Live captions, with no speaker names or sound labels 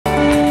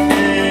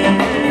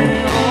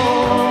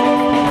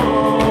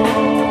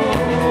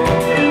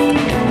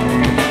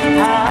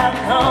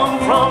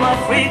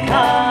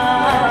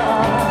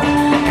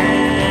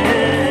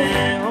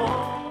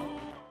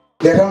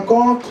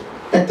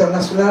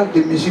international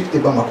de musique de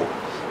Bamako.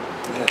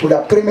 Pour la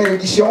première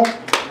édition,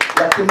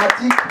 la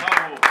thématique,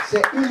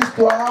 c'est une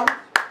histoire,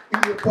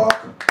 une époque,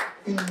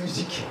 une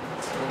musique.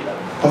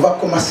 On va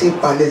commencer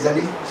par les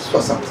années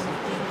 60.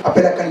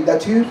 Appel à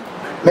candidature,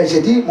 mais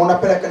j'ai dit, mon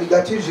appel à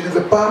candidature, je ne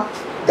veux pas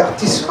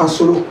d'artistes en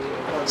solo.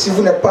 Si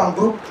vous n'êtes pas en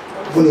groupe,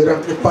 vous ne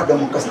rentrez pas dans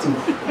mon casting.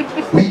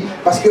 Oui,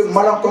 parce que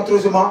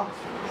malencontreusement,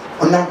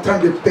 on est en train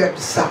de perdre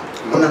ça.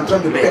 On est en train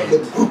de perdre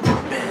les groupes.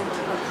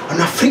 En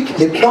Afrique,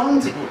 les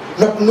bandes,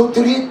 notre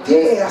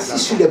notoriété est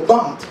assise sur les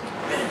bandes.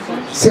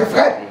 C'est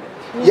vrai.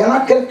 Il y en a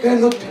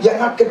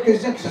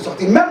quelques-uns qui sont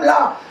sortis. Même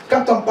là,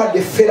 quand on parle de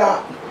Fela,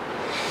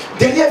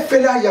 derrière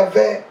Fela, il y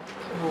avait...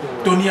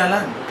 Tony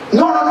Allen.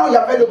 Non, il y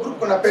avait le groupe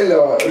qu'on appelle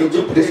le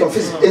groupe de son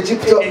fils,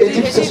 Égypte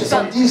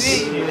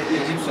 70.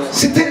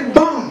 C'était une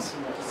bande.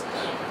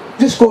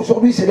 Jusqu'à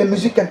aujourd'hui, c'est des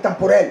musiques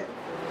intemporelles.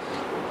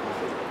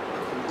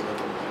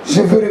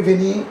 Je veux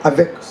revenir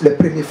avec les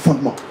premiers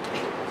fondements.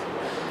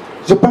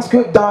 Je pense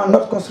que dans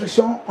notre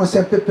construction, on s'est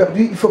un peu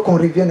perdu. Il faut qu'on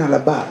revienne à la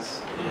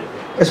base.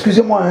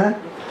 Excusez-moi, hein.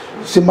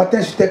 Ce matin,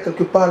 j'étais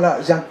quelque part là,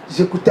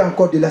 j'écoutais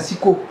encore de la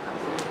Siko.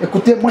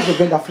 Écoutez, moi je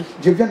viens d'Afrique.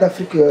 Je viens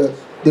d'Afrique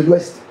de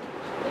l'Ouest.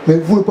 Mais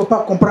vous ne pouvez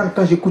pas comprendre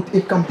quand j'écoute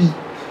Ekambi,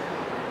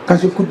 quand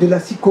j'écoute de la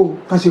Siko,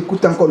 quand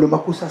j'écoute encore le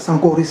Makossa, c'est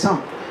encore récent.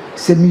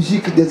 Ces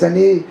musiques des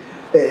années,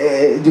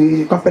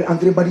 qu'on appelle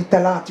André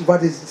Maritala, tu vois,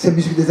 ces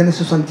musiques des années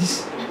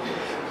 70.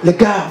 Les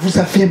gars, vous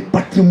avez un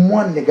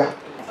patrimoine, les gars.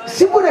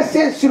 Si vous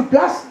restez sur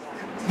place,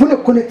 vous ne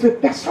connaîtrez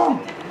personne.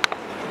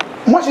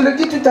 Moi, je le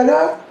dis tout à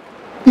l'heure,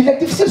 il est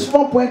difficile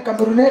souvent pour un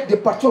Camerounais de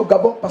partir au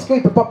Gabon parce qu'il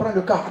ne peut pas prendre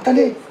le car.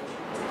 Attendez.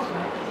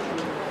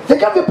 Les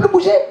gars ne veulent plus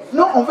bouger.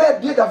 Non, on veut un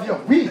billet d'avion.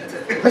 Oui.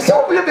 Mais si vous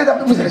voulez un billet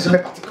d'avion, vous n'allez jamais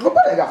partir. Il ne faut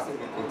pas, les gars.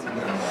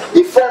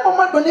 Il faut à un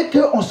moment donné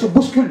qu'on se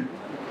bouscule.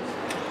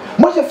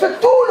 Moi, j'ai fait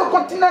tout le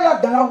continent là,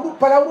 dans la route,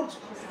 par la route.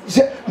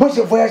 Moi,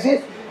 j'ai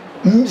voyagé.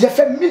 J'ai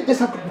fait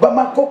 1200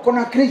 Bamako,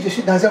 Conakry, je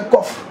suis dans un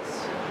coffre.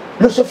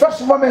 Le chauffeur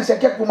souvent même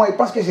s'inquiète pour moi, il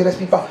pense que je ne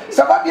respire pas.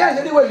 Ça va bien?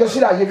 Je dis oui, je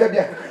suis là, je vais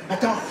bien.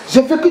 Attends,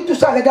 j'ai vécu tout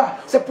ça, les gars.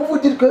 C'est pour vous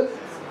dire que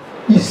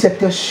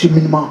c'est un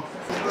cheminement.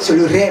 C'est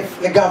le rêve,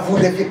 les gars, vous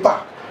ne rêvez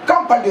pas.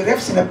 Quand on parle de rêve,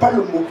 ce n'est pas le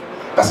mot.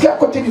 Parce qu'à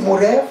côté du mot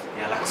rêve,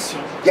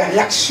 il y a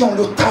l'action,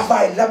 le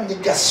travail,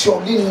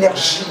 l'abnégation,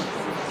 l'énergie.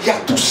 Il y a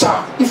tout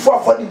ça. Il faut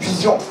avoir une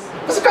vision.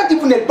 Parce que quand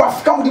vous n'êtes pas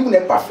fait, vous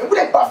n'êtes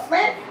pas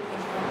fait.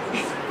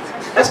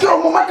 Est-ce qu'au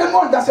moment que nous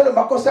on dansait le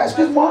Makossa,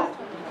 excuse-moi,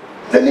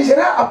 le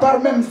Nigeria, à part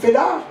même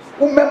Fela,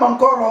 ou même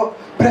encore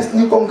Prince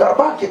Nico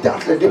Garba, qui était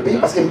entre les deux pays,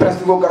 parce que Prince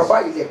Nico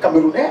Garba, il est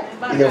camerounais,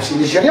 il est aussi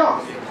nigérian.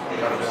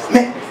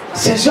 Mais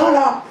ces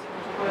gens-là,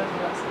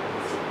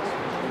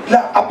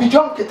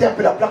 Abidjan, qui était un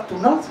peu la plaque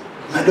tournante,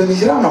 mais le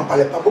Nigeria, on n'en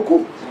parlait pas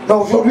beaucoup. Mais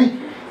aujourd'hui,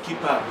 Qui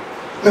parle?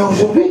 Mais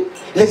aujourd'hui,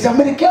 les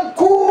Américains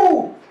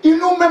courent, ils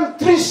nous même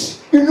trichent,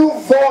 ils nous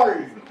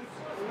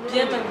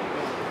volent.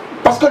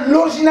 Parce que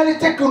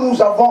l'originalité que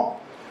nous avons,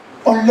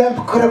 on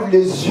leur crève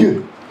les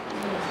yeux.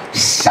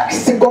 Chaque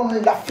seconde,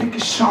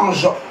 l'Afrique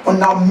change. On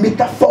a une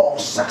métaphore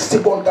chaque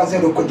seconde dans un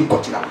recoin du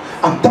continent.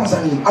 En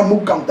Tanzanie, en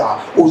Ouganda,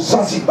 au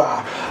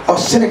Zanzibar, au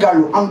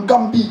Sénégal, en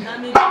Gambie,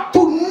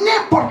 partout,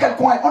 n'importe quel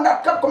coin.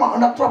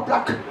 On a 3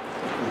 plaques.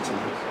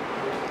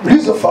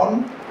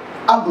 Lusophone,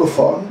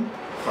 anglophone,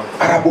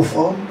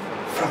 arabophone,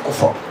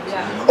 francophone.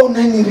 On a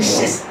une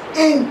richesse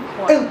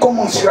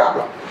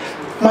incommensurable.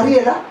 Marie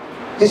est là.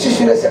 Je suis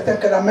sûr et certain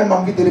qu'elle a même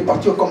envie de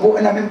repartir au Congo.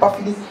 Elle n'a même pas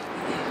fini.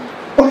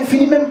 On ne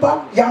finit même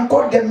pas. Il y a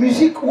encore des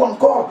musiques ou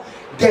encore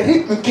des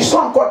rythmes qui sont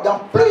encore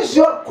dans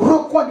plusieurs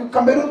recoins du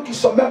Cameroun qui ne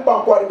sont même pas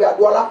encore arrivés à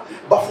Douala,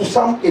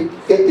 Bafoussam et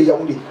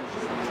Yaoundé.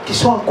 Qui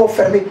sont encore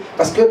fermés.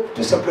 Parce que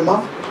tout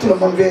simplement, tout le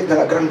monde vient dans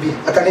la grande ville.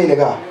 Attendez les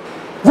gars.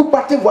 Vous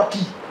partez voir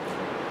qui?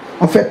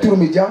 On fait tour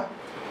média.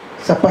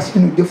 Ça passe 1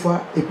 ou 2 fois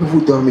et puis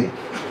vous dormez.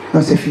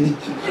 Non, c'est fini.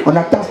 On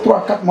attend 3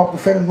 à 4 mois pour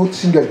faire un autre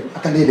single.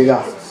 Attendez les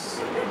gars.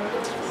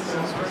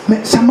 Mais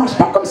ça ne marche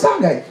pas comme ça,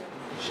 gars.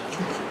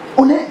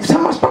 Ça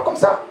ne marche pas comme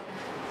ça.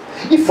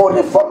 Il faut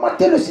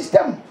reformater le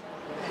système.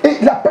 Et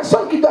la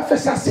personne qui doit faire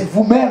ça, c'est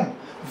vous-même.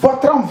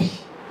 Votre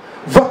envie,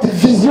 votre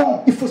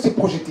vision, il faut se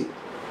projeter.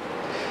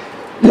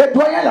 Les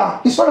doyens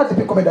là, ils sont là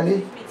depuis combien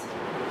d'années?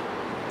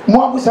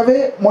 Moi, vous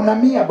savez, mon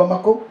ami à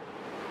Bamako,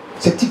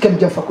 c'est Tikem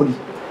Diafakoli.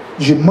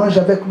 Je mange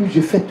avec lui,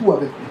 je fais tout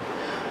avec lui.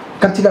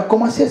 Quand il a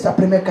commencé sa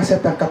première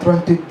cassette en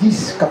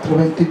 90,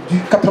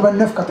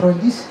 89,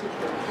 90,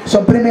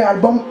 son premier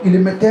album, il le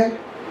mettait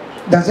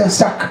dans un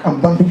sac en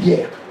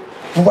bandoulière.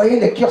 Vous voyez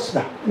les kiosques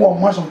là, où on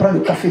mange, on prend le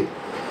café.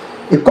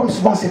 Et comme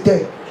souvent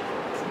c'était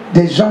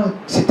des gens,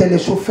 c'était les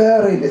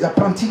chauffeurs et les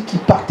apprentis qui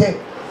partaient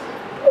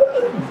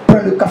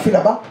prendre le café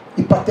là-bas,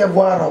 ils partaient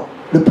voir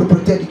le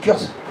propriétaire du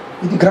kiosque.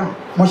 Il dit, grand,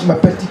 moi je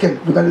m'appelle Tiken,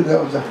 le gars de là,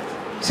 il ne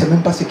sait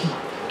même pas c'est qui.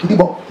 Il dit,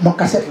 bon, mon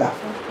cassette là,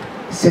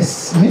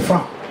 c'est 1000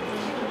 francs.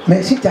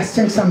 Mais si tu as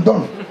 500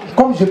 donnes,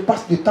 comme je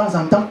passe de temps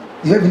en temps,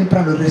 je vais venir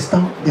prendre le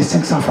restant des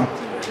 500 francs.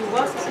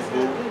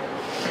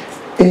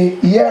 Et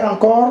hier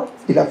encore,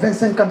 il a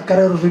 25 ans de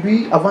carrière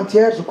aujourd'hui.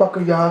 Avant-hier, je crois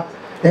qu'il y a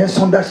un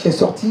sondage qui est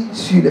sorti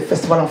sur les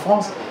festivals en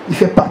France. Il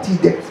fait partie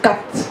des 4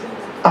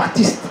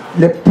 artistes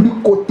les plus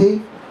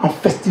cotés en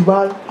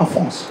festival en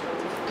France.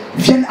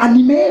 Viennent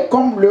animer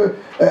comme le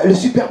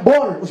Super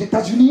Bowl aux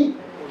États-Unis.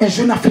 Un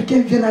jeune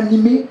Africain vient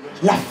animer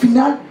la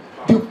finale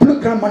de plus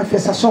grande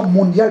manifestation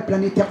mondiale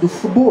planétaire de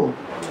football.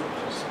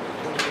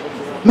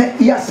 Mais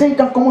il y a 5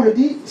 ans, comme on le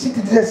dit, si tu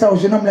disais ça au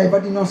jeune homme là, il va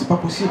dire non, c'est pas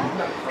possible.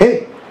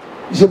 Et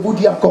je vous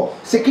dis encore,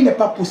 ce qui n'est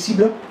pas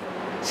possible,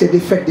 c'est de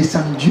faire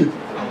descendre Dieu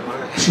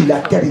sur la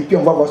terre et puis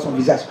on va voir son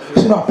visage.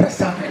 Sinon après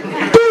ça,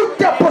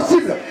 tout est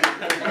possible.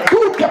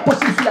 Tout est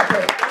possible sur la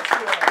terre.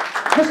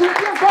 Je vous le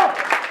dis encore,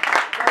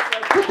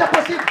 tout est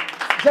possible.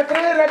 J'ai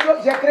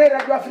créé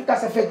Radio Africa,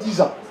 ça fait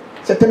 10 ans.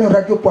 C'était une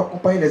radio pour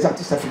accompagner les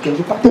artistes africains.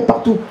 Je partais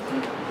partout.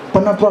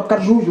 Pendant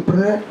 3-4 jours, je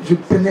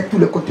prenais tout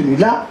le contenu.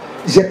 Là,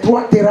 j'ai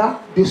 3 terras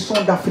de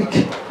sons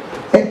d'Afrique.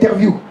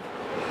 Interview.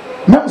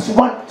 Même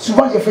souvent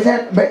je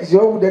faisais... Mais je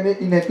vais vous donner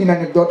une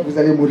anecdote, vous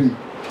allez mourir.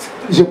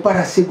 Je pars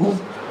à Ségou,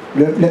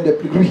 l'un des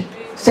plus gros.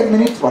 5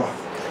 minutes, voilà.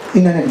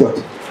 Une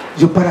anecdote.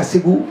 Je pars à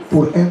Ségou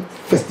pour un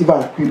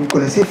festival. Puis vous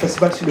connaissez,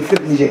 festival sur le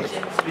fleuve Niger.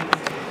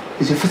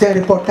 Et je faisais un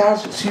reportage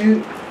sur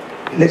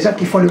les gens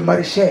qui font le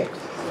maraîcher,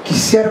 qui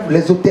servent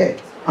les hôtels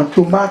en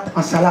tomates,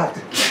 en salade.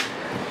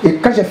 Et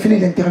quand j'ai fini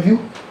l'interview,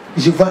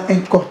 je vois un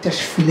cortège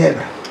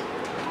funèbre.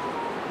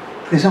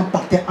 Les gens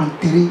partaient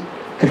enterrer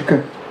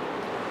quelqu'un.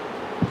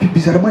 Puis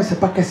bizarrement, je ne sais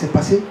pas ce qui s'est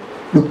passé,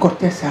 le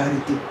cortège s'est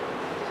arrêté.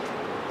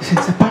 Je ne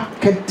sais pas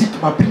quel titre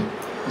m'a pris.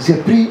 J'ai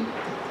pris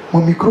mon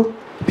micro,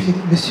 puis j'ai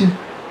dit, monsieur,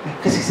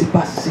 qu'est-ce qui se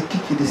passe? C'est qui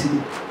est décédé?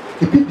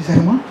 Et puis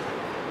bizarrement,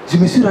 je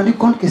me suis rendu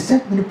compte que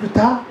 5 minutes plus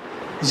tard,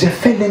 j'ai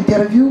fait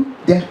l'interview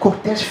d'un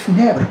cortège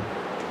funèbre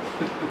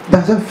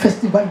dans un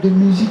festival de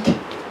musique.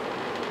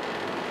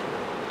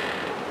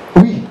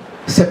 Oui,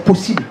 c'est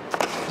possible.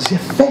 J'ai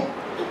fait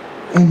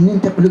un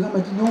interview. Le gars m'a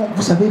dit non,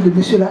 vous savez, le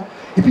monsieur là.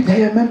 Et puis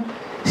d'ailleurs même,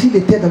 s'il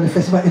était dans le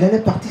festival, il allait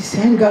partir,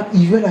 c'est un gars,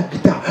 il jouait la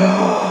guitare.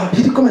 Oh,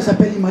 j'ai dit comment il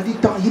s'appelle? Il m'a dit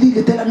tant. J'ai dit il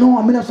était là, non,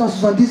 en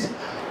 1970.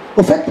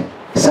 Au fait,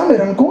 sans me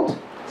rendre compte,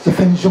 j'ai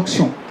fait une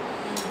jonction.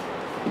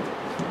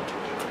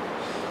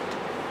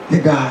 Les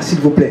gars, s'il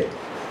vous plaît,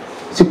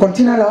 ce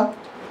continent-là,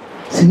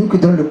 c'est nous qui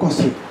devons le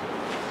construire.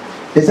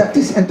 Les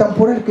artistes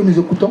intemporels que nous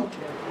écoutons,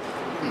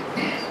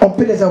 on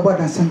peut les avoir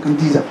dans 5 ans,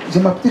 10 ans. J'ai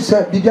ma petite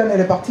soeur, Bibiane,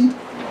 elle est partie.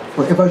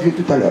 Elle va jouer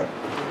tout à l'heure.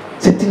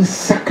 C'est une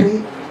sacrée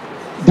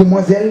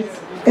demoiselle.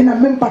 Elle n'a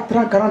même pas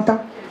 30, 40 ans.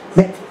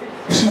 Mais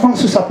souvent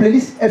sur sa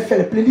playlist, elle fait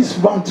les playlists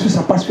souvent sur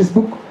sa page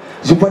Facebook.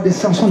 Je vois des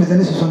chansons des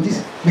années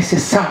 70. Mais c'est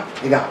ça,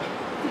 les gars.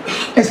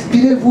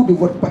 Inspirez-vous de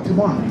votre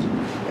patrimoine.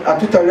 À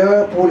tout à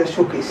l'heure pour les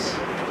showcases.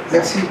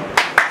 Merci.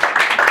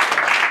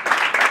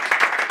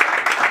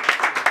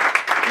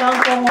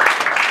 Welcome.